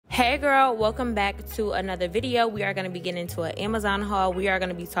Hey girl, welcome back to another video. We are going to be getting into an Amazon haul. We are going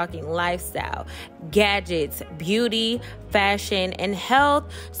to be talking lifestyle, gadgets, beauty, fashion, and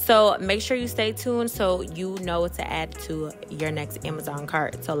health. So make sure you stay tuned so you know what to add to your next Amazon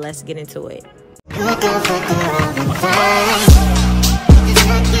cart. So let's get into it.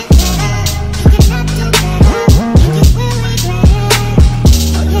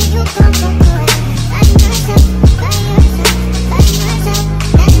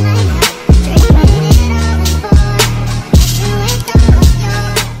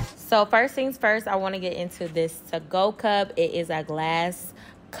 So first things first, I want to get into this to-go cup. It is a glass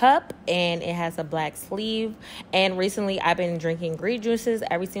cup and it has a black sleeve. And recently I've been drinking green juices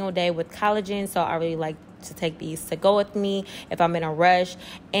every single day with collagen. So I really like to take these to go with me if I'm in a rush.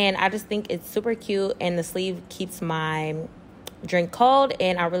 And I just think it's super cute, and the sleeve keeps my drink cold,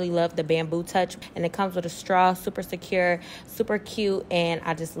 and I really love the bamboo touch, and it comes with a straw, super secure, super cute, and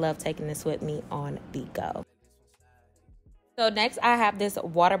I just love taking this with me on the go. So next I have this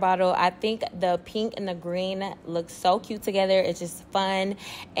water bottle. I think the pink and the green look so cute together. It's just fun,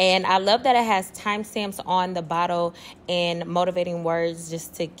 and I love that it has timestamps on the bottle and motivating words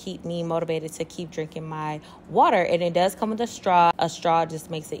just to keep me motivated to keep drinking my water. And it does come with a straw. A straw just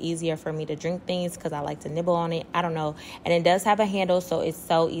makes it easier for me to drink things because I like to nibble on it. I don't know. And it does have a handle, so it's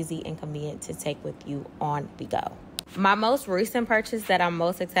so easy and convenient to take with you on the go. My most recent purchase that I'm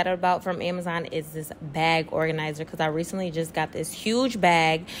most excited about from Amazon is this bag organizer, because I recently just got this huge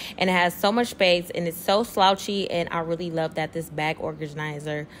bag and it has so much space and it's so slouchy, and I really love that this bag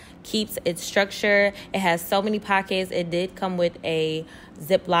organizer keeps its structure. It has so many pockets. It did come with a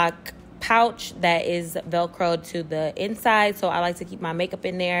Ziploc pouch that is velcroed to the inside, so I like to keep my makeup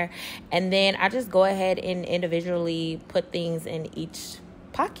in there, and then I just go ahead and individually put things in each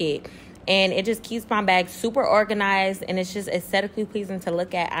pocket. And it just keeps my bag super organized, and it's just aesthetically pleasing to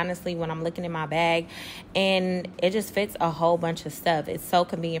look at, honestly, when I'm looking in my bag. And it just fits a whole bunch of stuff. It's so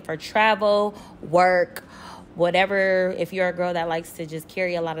convenient for travel, work, whatever. If you're a girl that likes to just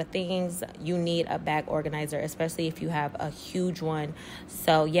carry a lot of things, you need a bag organizer, especially if you have a huge one.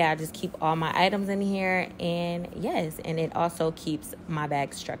 So yeah, I just keep all my items in here, and yes, and it also keeps my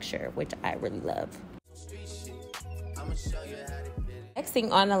bag structure, which I really love. Next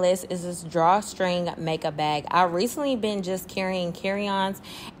thing on the list is this drawstring makeup bag. I've recently been just carrying carry-ons,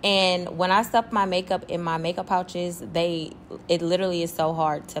 and when I stuff my makeup in my makeup pouches, it literally is so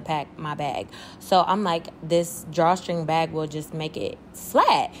hard to pack my bag. So I'm like, this drawstring bag will just make it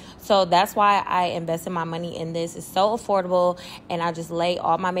flat. So that's why I invested my money in this. It's so affordable, and I just lay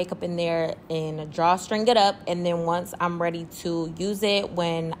all my makeup in there and drawstring it up, and then once I'm ready to use it,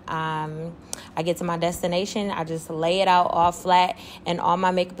 when I get to my destination, I just lay it out all flat, and all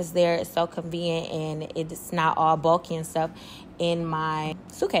my makeup is there. It's so convenient, and it's not all bulky and stuff in my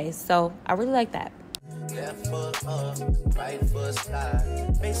suitcase. So I really like that. Left foot up, right foot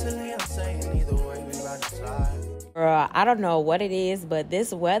slide. Basically, I'm saying either way we ride the slide. Girl, I don't know what it is, but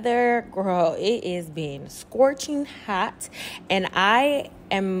this weather, girl, it is been scorching hot, and I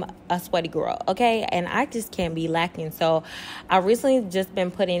am a sweaty girl, okay? And I just can't be lacking. So I recently just been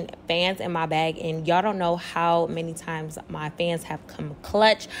putting fans in my bag, and y'all don't know how many times my fans have come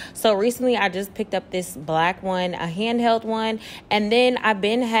clutch. So recently I just picked up this black one, a handheld one, and then I've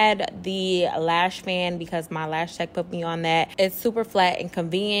been had the lash fan because my lash tech put me on that. It's super flat and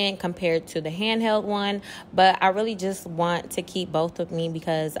convenient compared to the handheld one, but I really just want to keep both with me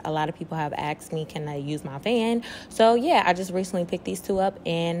because a lot of people have asked me, can I use my fan? So yeah, I just recently picked these two up,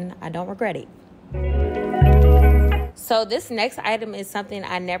 and I don't regret it. So this next item is something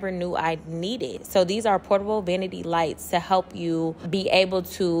I never knew I needed. So these are portable vanity lights to help you be able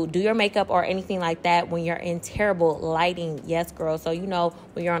to do your makeup or anything like that when you're in terrible lighting. Yes, girl. So you know,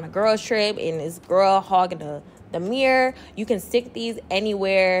 when you're on a girls trip and this girl hogging the mirror, you can stick these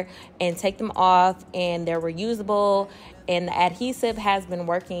anywhere and take them off, and they're reusable, and the adhesive has been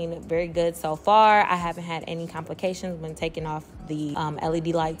working very good so far. I haven't had any complications when taking off the LED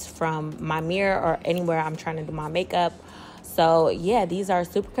lights from my mirror or anywhere I'm trying to do my makeup. So yeah, these are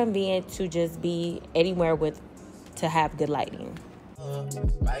super convenient to just be anywhere to have good lighting.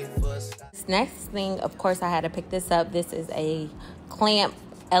 This next thing, of course, I had to pick this up. This is a clamp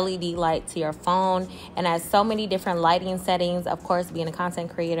LED light to your phone, and has so many different lighting settings. Of course, being a content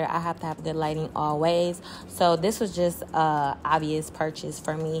creator, I have to have good lighting always. So this was just a obvious purchase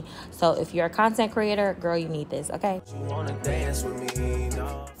for me. So if you're a content creator, girl, you need this, okay?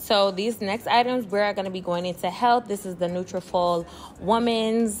 So these next items, we're going to be going into health. This is the Nutrafol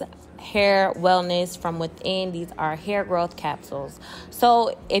Woman's Hair Wellness from Within. These are hair growth capsules.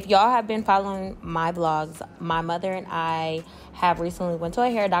 So if y'all have been following my vlogs, my mother and I have recently went to a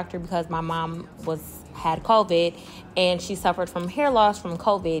hair doctor because my mom had COVID and she suffered from hair loss from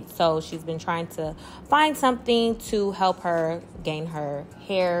COVID. So she's been trying to find something to help her gain her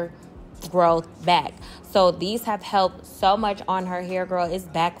hair growth back. So these have helped so much on her hair growth. It's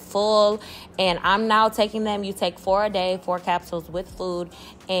back full, and I'm now taking them. You take 4 a day, 4 capsules with food,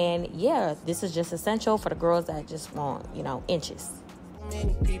 and yeah, this is just essential for the girls that just want, inches.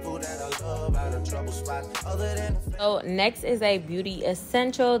 So next is a beauty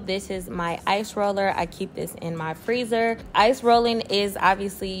essential. This is my ice roller. I keep this in my freezer. Ice rolling is,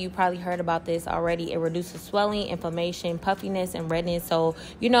 obviously, you probably heard about this already. It reduces swelling, inflammation, puffiness, and redness. So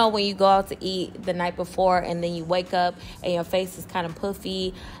when you go out to eat the night before and then you wake up and your face is kind of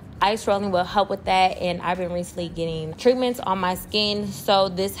puffy, ice rolling will help with that. And I've been recently getting treatments on my skin, so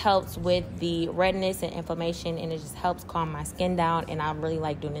this helps with the redness and inflammation, and it just helps calm my skin down. And I really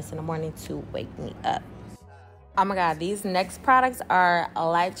like doing this in the morning to wake me up. Oh my god, these next products are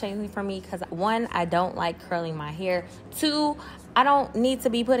life-changing for me because 1, I don't like curling my hair. 2, I don't need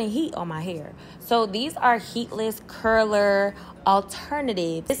to be putting heat on my hair. So these are heatless curler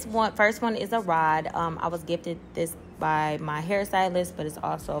alternatives. First one is a rod. I was gifted this by my hairstylist, but it's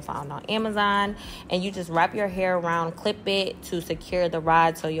also found on Amazon. And you just wrap your hair around, clip it to secure the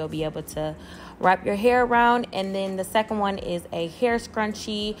rod so you'll be able to wrap your hair around. And then the second one is a hair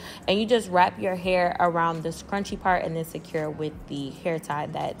scrunchie, and you just wrap your hair around the scrunchie part and then secure with the hair tie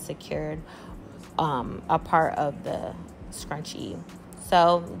that secured a part of the scrunchie.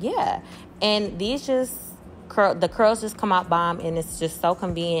 So yeah, and these the curls just come out bomb, and it's just so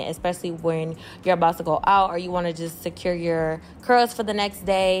convenient, especially when you're about to go out or you want to just secure your curls for the next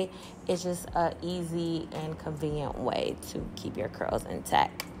day. It's just an easy and convenient way to keep your curls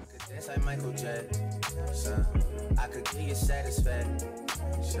intact. Dance like Michael Jackson, I could give you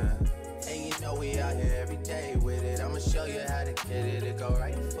satisfaction. And we out here every day with it. I'ma show you how to get it. It go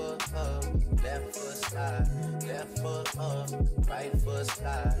right foot up, left foot slide, left foot up, right foot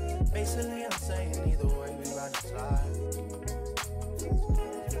slide. Basically, I'm saying either way we ride the slide.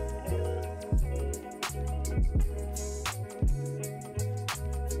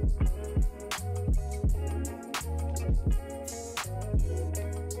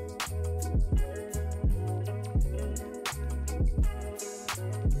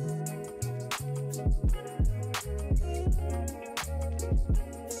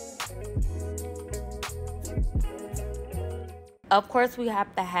 Of course, we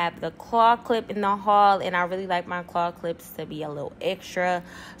have to have the claw clip in the haul, and I really like my claw clips to be a little extra.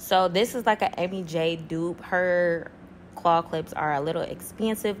 So this is like an Amy J dupe. Her claw clips are a little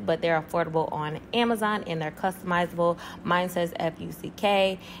expensive, but they're affordable on Amazon, and they're customizable. Mine says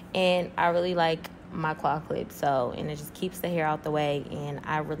FUCK, and I really like my claw clips. And it just keeps the hair out the way, and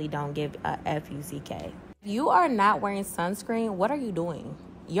I really don't give a FUCK. If you are not wearing sunscreen, what are you doing?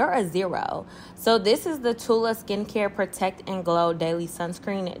 You're a 0. So this is the Tula Skincare Protect and Glow Daily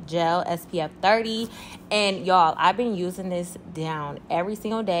Sunscreen Gel SPF 30. And y'all, I've been using this down every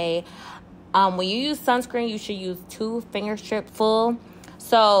single day. When you use sunscreen, you should use 2 finger strip full.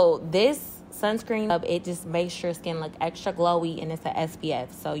 So this sunscreen, it just makes your skin look extra glowy, and it's an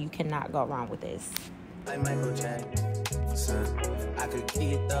SPF. So you cannot go wrong with this. Like Michael Jackson, I could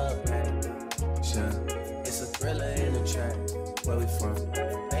keep it up. It's a thriller in the track. Where we from?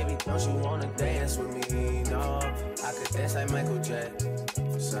 Baby, don't you wanna dance with me? No, I could dance like Michael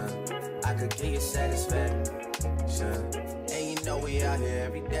Jackson. I could give you satisfaction. And we out here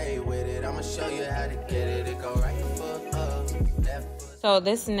every day with it. I'ma show you how to get it. It go right foot up, left foot. So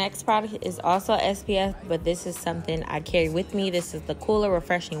this next product is also SPF, but this is something I carry with me. This is the Cooler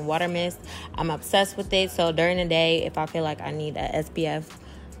Refreshing Water Mist. I'm obsessed with it. So during the day, if I feel like I need a SPF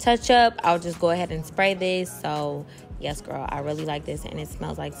touch up, I'll just go ahead and spray this. So yes, girl, I really like this, and it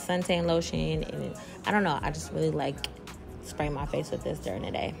smells like suntan lotion, and I don't know, I just really like spraying my face with this during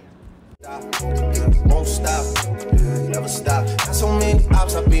the day. Won't stop, never stop. So many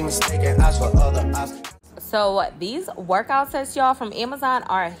ops, I be mistaken eyes for other ops. So these workout sets, y'all, from Amazon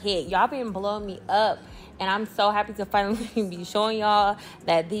are a hit. Y'all been blowing me up, and I'm so happy to finally be showing y'all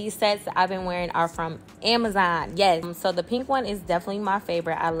that these sets I've been wearing are from Amazon. Yes. So the pink one is definitely my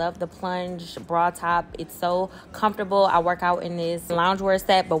favorite. I love the plunge bra top. It's so comfortable. I work out in this loungewear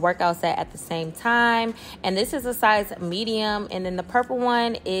set, but workout set at the same time. And this is a size medium. And then the purple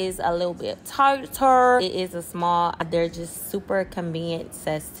one is a little bit tighter. It is a small. They're just super convenient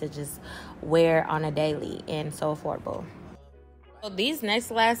sets to just wear on a daily, and so affordable. So these next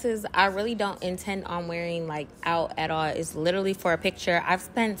glasses, I really don't intend on wearing like out at all. It's literally for a picture. I've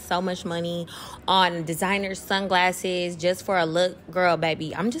spent so much money on designer sunglasses just for a look. Girl,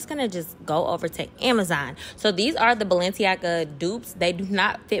 baby, I'm just gonna go over to Amazon. So these are the Balenciaga dupes. They do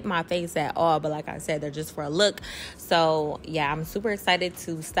not fit my face at all, but like I said, they're just for a look. So yeah, I'm super excited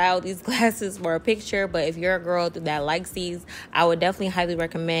to style these glasses for a picture. But if you're a girl that likes these, I would definitely highly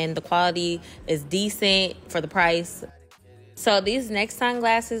recommend. The quality is decent for the price. So these next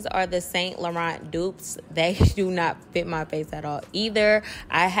sunglasses are the Saint Laurent dupes. They do not fit my face at all either.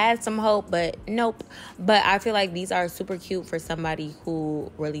 I had some hope, but nope. But I feel like these are super cute for somebody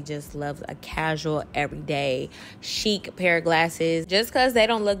who really just loves a casual, everyday, chic pair of glasses. Just because they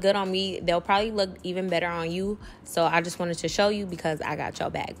don't look good on me, they'll probably look even better on you. So I just wanted to show you because I got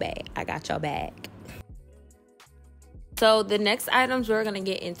your bag, babe. I got your bag. So the next items we're going to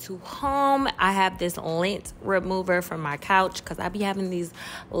get into home. I have this lint remover for my couch because I be having these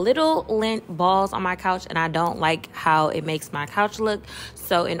little lint balls on my couch and I don't like how it makes my couch look.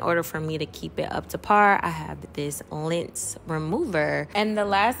 So in order for me to keep it up to par, I have this lint remover. And the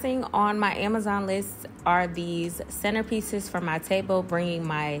last thing on my Amazon list are these centerpieces for my table, bringing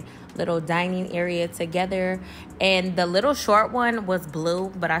my little dining area together. And the little short one was blue,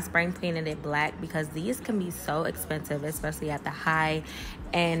 but I spray painted it black because these can be so expensive, especially at the high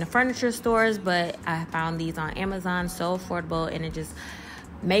end furniture stores. But I found these on Amazon, so affordable, and it just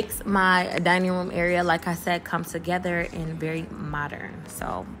makes my dining room area, like I said, come together and very modern.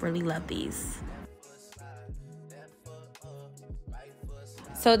 So really love these.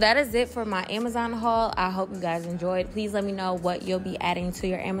 So that is it for my Amazon haul. I hope you guys enjoyed. Please let me know what you'll be adding to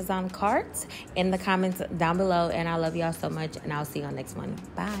your Amazon cart in the comments down below. And I love y'all so much. And I'll see you on the next one.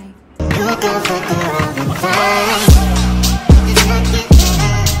 Bye.